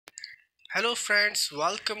Hello friends,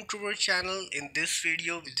 welcome to our channel. In this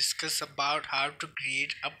video we discuss about how to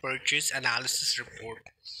create a purchase analysis report.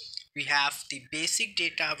 We have the basic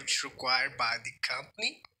data which required by the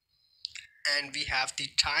company, and we have the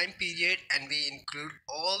time period, and we include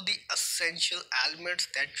all the essential elements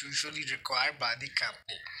that usually required by the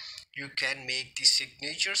company. You can make the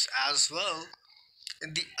signatures as well.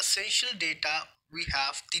 In the essential data we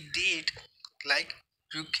have the date, like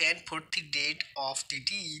you can put the date of the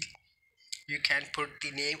deal. You can put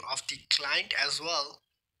the name of the client as well,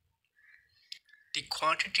 the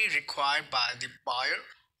quantity required by the buyer,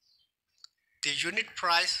 the unit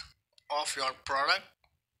price of your product,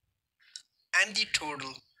 and the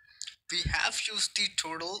total. We have used the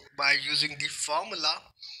total by using the formula,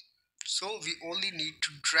 so we only need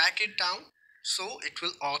to drag it down, so it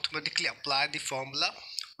will automatically apply the formula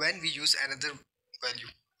when we use another value.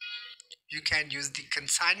 You can use the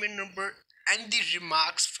consignment number and the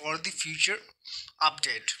remarks for the future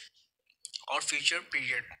update or future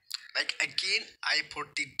period. Like again, I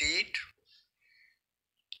put the date,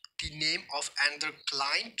 the name of another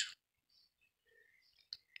client,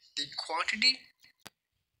 the quantity,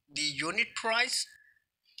 the unit price,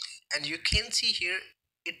 and you can see here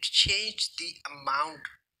it changed the amount.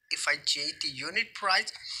 If I change the unit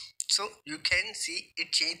price, so you can see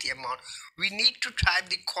it changed the amount. We need to type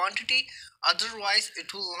the quantity, otherwise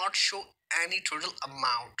it will not show any total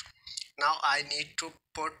amount. Now I need to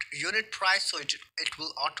put unit price, so it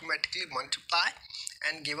will automatically multiply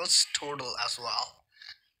and give us total as well.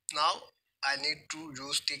 Now I need to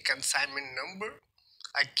use the consignment number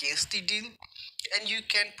against the deal, and you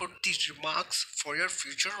can put these remarks for your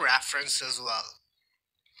future reference as well.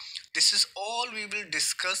 This is all we will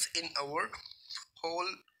discuss in our whole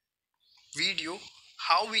video,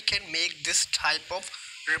 how we can make this type of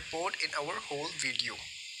report in our whole video.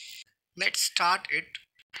 Let's start it.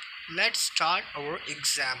 Let's start our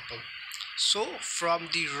example. So from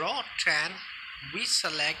the raw 10 we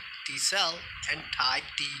select the cell and type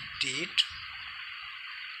the date,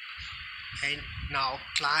 and now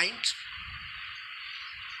client,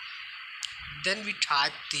 then we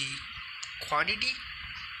type the quantity,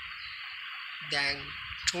 then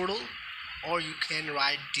total, or you can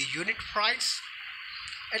write the unit price,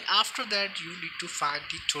 and after that you need to find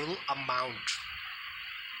the total amount,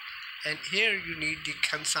 and here you need the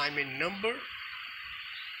consignment number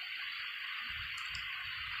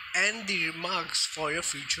and the remarks for your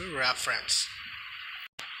future reference.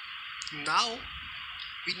 Now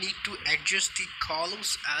we need to adjust the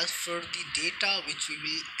columns as per the data which we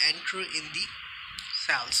will enter in the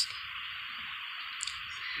cells.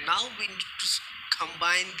 Now we need to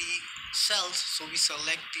combine the cells, so we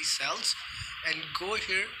select the cells and go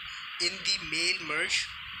here in the mail merge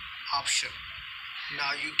option.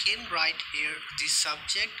 Now you can write here the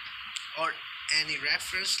subject or any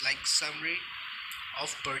reference like summary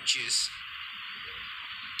of purchase,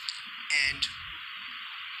 and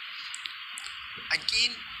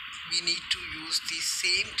again we need to use the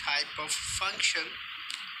same type of function,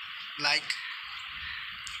 like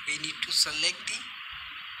we need to select the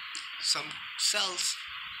some cells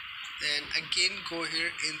and again go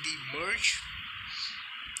here in the merge,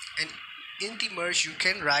 and in the merge you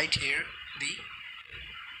can write here the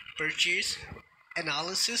purchase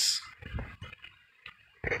analysis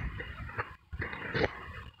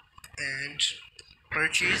and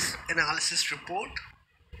purchase analysis report.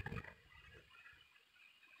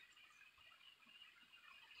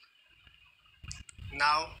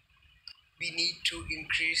 Now we need to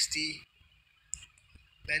increase the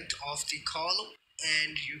length of the column,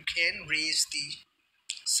 and you can raise the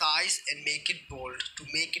size and make it bold to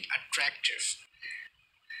make it attractive.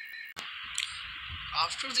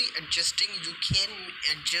 After the adjusting, you can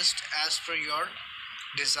adjust as per your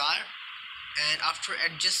desire, and after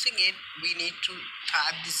adjusting it we need to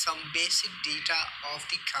type some basic data of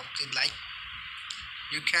the company, like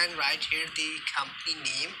you can write here the company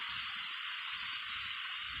name,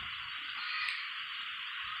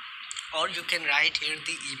 or you can write here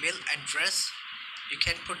the email address. You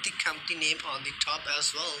can put the company name on the top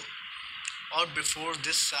as well or before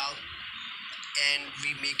this cell, and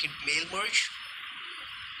we make it mail merge,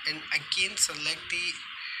 and again select the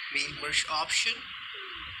mail merge option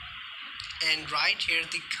and write here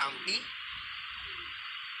the company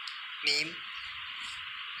name.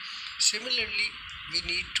 Similarly, we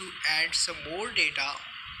need to add some more data,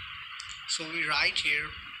 so we write here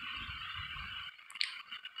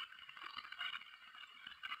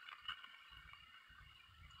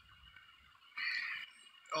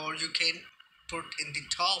or you can put in the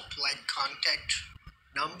top like contact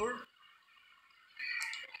number,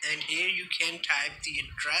 and here you can type the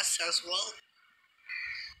address as well.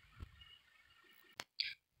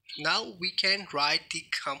 Now we can write the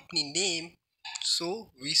company name,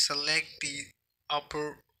 so we select the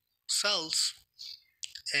upper cells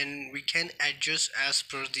and we can adjust as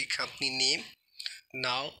per the company name.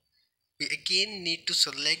 Now we again need to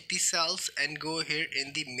select the cells and go here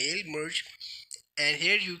in the mail merge, and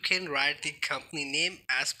here you can write the company name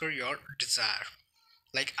as per your desire.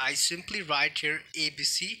 Like I simply write here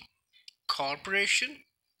ABC Corporation,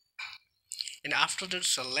 and after that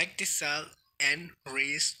select the cell and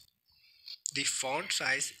raise the font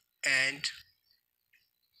size, and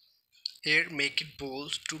here make it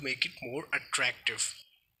bold to make it more attractive.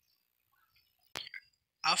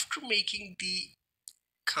 After making the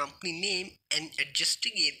company name and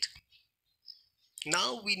adjusting it,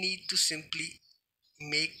 now we need to simply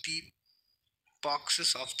make the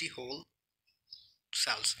boxes of the whole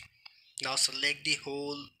cells. Now select the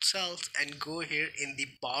whole cells and go here in the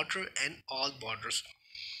border and all borders.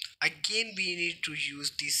 Again we need to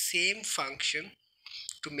use the same function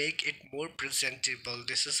to make it more presentable.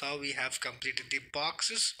 This is how we have completed the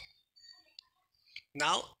boxes.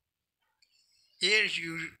 Now here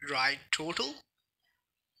you write total,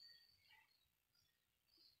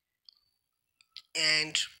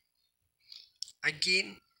 and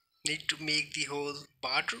again need to make the whole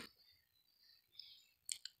border,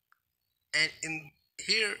 and in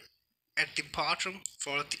here at the bottom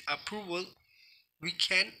for the approval we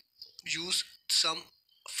can use some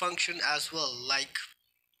function as well, like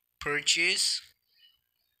purchase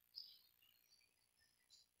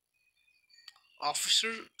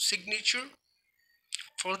officer signature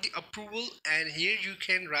for the approval, and here you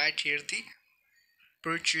can write here the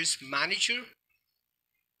purchase manager.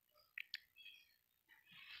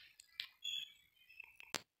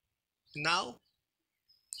 Now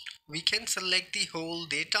we can select the whole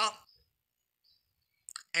data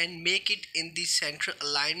and make it in the center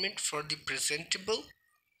alignment for the presentable.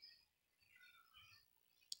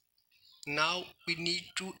 Now we need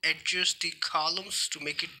to adjust the columns to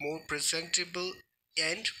make it more presentable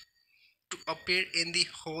and to appear in the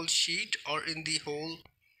whole sheet or in the whole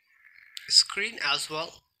screen as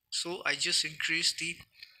well. So I just increase the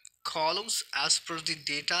columns as per the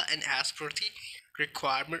data and as per the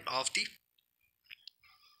requirement of the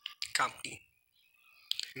company.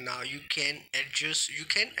 Now you can adjust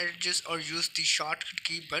or use the shortcut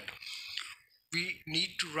key, but we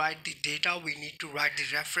need to write the data, we need to write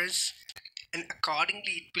the reference, and accordingly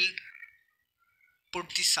it will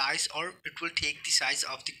put the size or it will take the size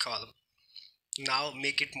of the column. Now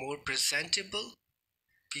make it more presentable.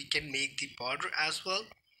 We can make the border as well.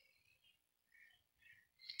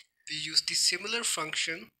 We use the similar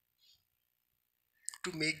function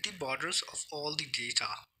to make the borders of all the data.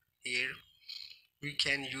 Here we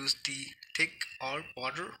can use the thick or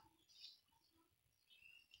border.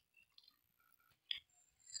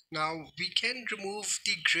 Now we can remove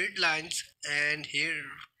the grid lines, and here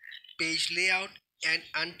page layout and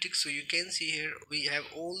untick, so you can see here we have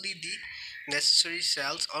only the necessary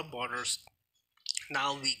cells or borders.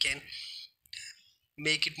 Now we can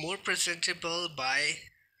make it more presentable by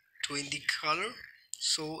doing the color.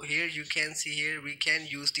 So here you can see here we can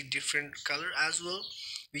use the different color as well.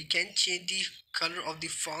 We can change the color of the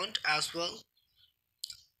font as well,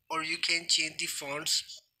 or you can change the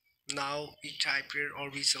fonts. Now we type here or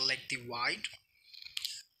we select the white.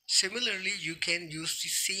 Similarly you can use the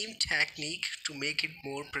same technique to make it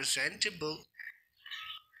more presentable,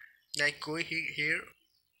 like go here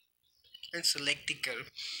and select the color.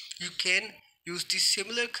 You can use the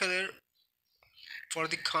similar color for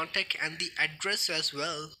the contact and the address as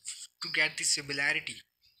well to get the similarity.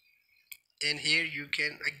 And here you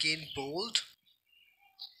can again bold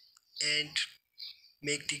and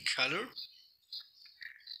make the color.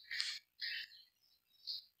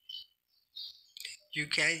 You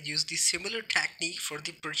can use the similar technique for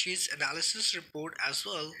the purchase analysis report as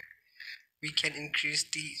well. We can increase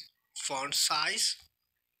the font size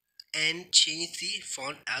and change the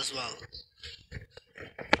font as well.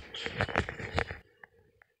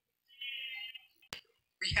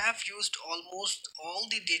 We have used almost all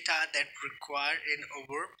the data that required in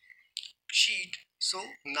our sheet, so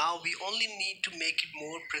now we only need to make it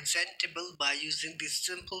more presentable by using these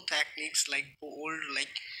simple techniques like bold, like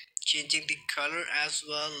changing the color as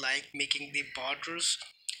well, like making the borders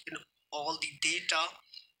in all the data.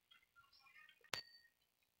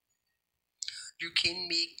 You can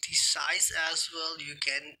make the size as well, you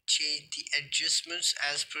can change the adjustments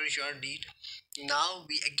as per your need. Now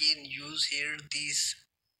we again use here these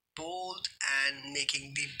bold and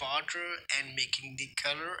making the border and making the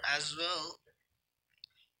color as well.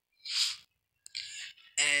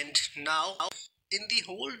 And now in the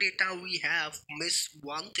whole data we have missed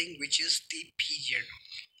one thing, which is the period.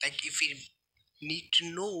 Like if we need to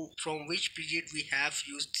know from which period we have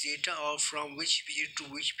used data, or from which period to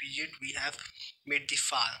which period we have made the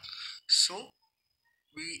file. So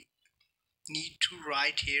we need to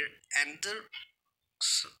write here another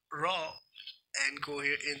raw and go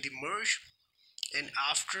here in the merge, and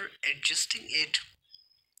after adjusting it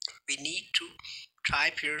we need to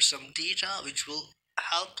type here some data which will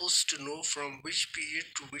help us to know from which period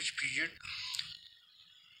to which period.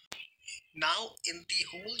 Now in the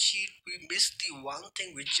whole sheet we missed the one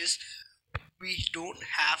thing, which is we don't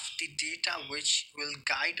have the data which will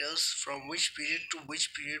guide us from which period to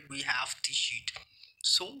which period we have the sheet.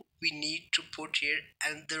 So we need to put here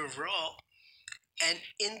and the raw, and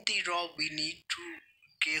in the raw we need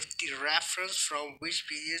to give the reference from which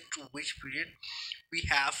period to which period we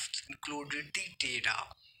have included the data.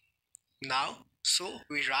 Now so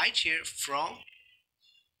we write here from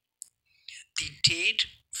the date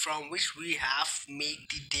from which we have made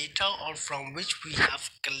the data, or from which we have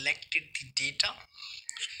collected the data,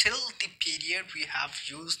 till the period we have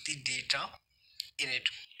used the data in it.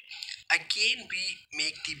 Again we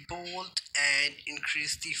make the bold and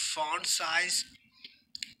increase the font size,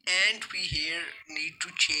 and we here need to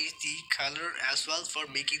change the color as well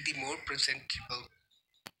for making the more presentable.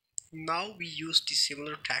 Now we use the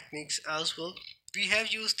similar techniques as well. We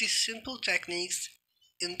have used the simple techniques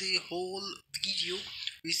in the whole video.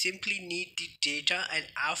 We simply need the data, and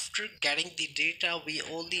after getting the data we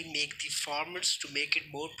only make the formats to make it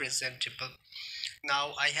more presentable.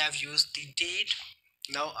 Now I have used the date.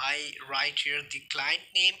 Now I write here the client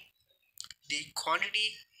name, the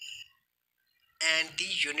quantity, and the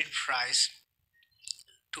unit price.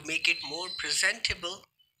 To make it more presentable,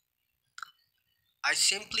 I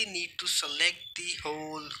simply need to select the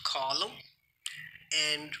whole column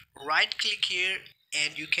and right click here,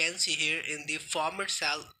 and you can see here in the format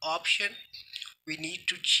cell option we need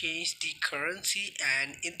to change the currency,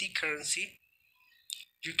 and in the currency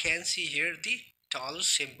you can see here the dollar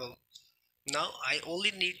symbol. Now I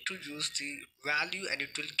only need to use the value and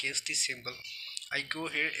it will give the symbol. I go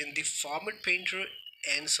here in the format painter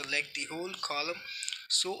and select the whole column,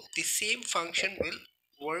 so the same function will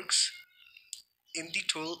works in the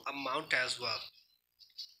total amount as well.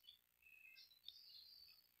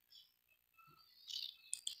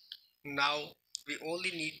 Now we only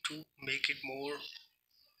need to make it more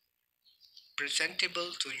presentable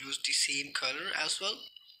to use the same color as well,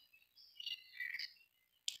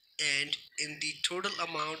 and in the total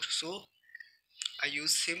amount, so I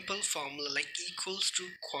use simple formula like equals to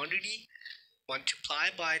quantity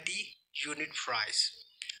multiplied by the unit price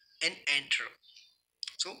and enter.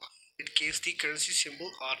 So it gives the currency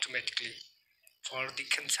symbol automatically. For the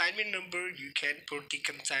consignment number, you can put the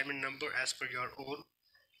consignment number as per your own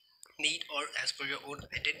need or as per your own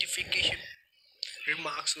identification.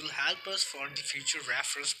 Remarks will help us for the future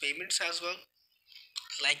reference payments as well,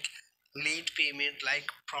 like late payment, like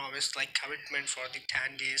promise, like commitment for the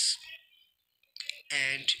 10 days.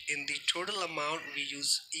 And in the total amount we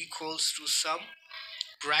use equals to sum,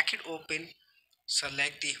 bracket open,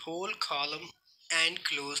 select the whole column and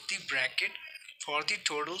close the bracket for the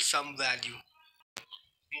total sum value.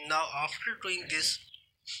 Now after doing this,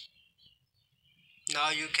 now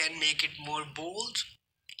you can make it more bold,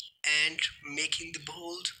 and making the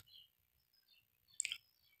bold,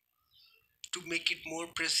 to make it more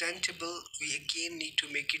presentable we again need to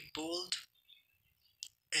make it bold,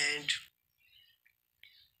 and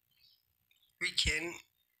we can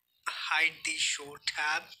hide the show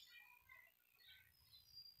tab,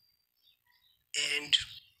 and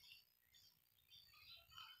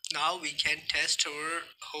now we can test our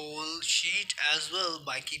whole sheet as well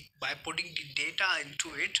by putting the data into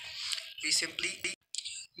it. We simply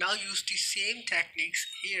now use the same techniques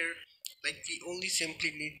here, like we only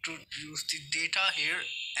simply need to use the data here,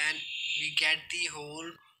 and we get the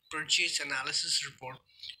whole purchase analysis report.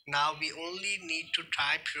 Now we only need to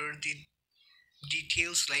type here the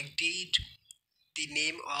details like date, the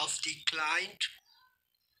name of the client,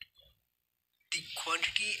 the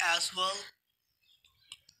quantity as well,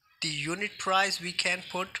 the unit price we can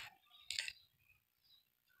put,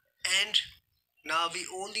 and now we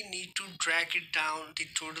only need to drag it down the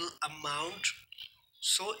total amount,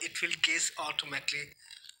 so it will guess automatically.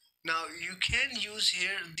 Now you can use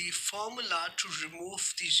here the formula to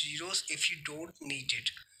remove the zeros if you don't need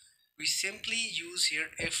it. We simply use here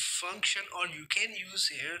if function, or you can use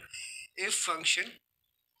here if function,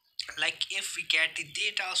 like if we get the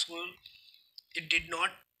data, so it did not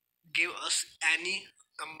give us any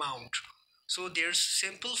amount, So there's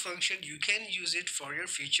simple function, you can use it for your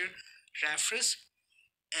future reference.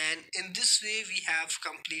 And in this way we have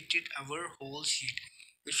completed our whole sheet.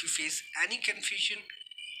 If you face any confusion,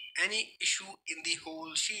 any issue in the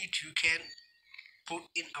whole sheet, you can put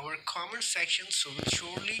in our comment section, so we'll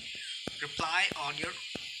surely reply on your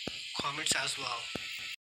comments as well.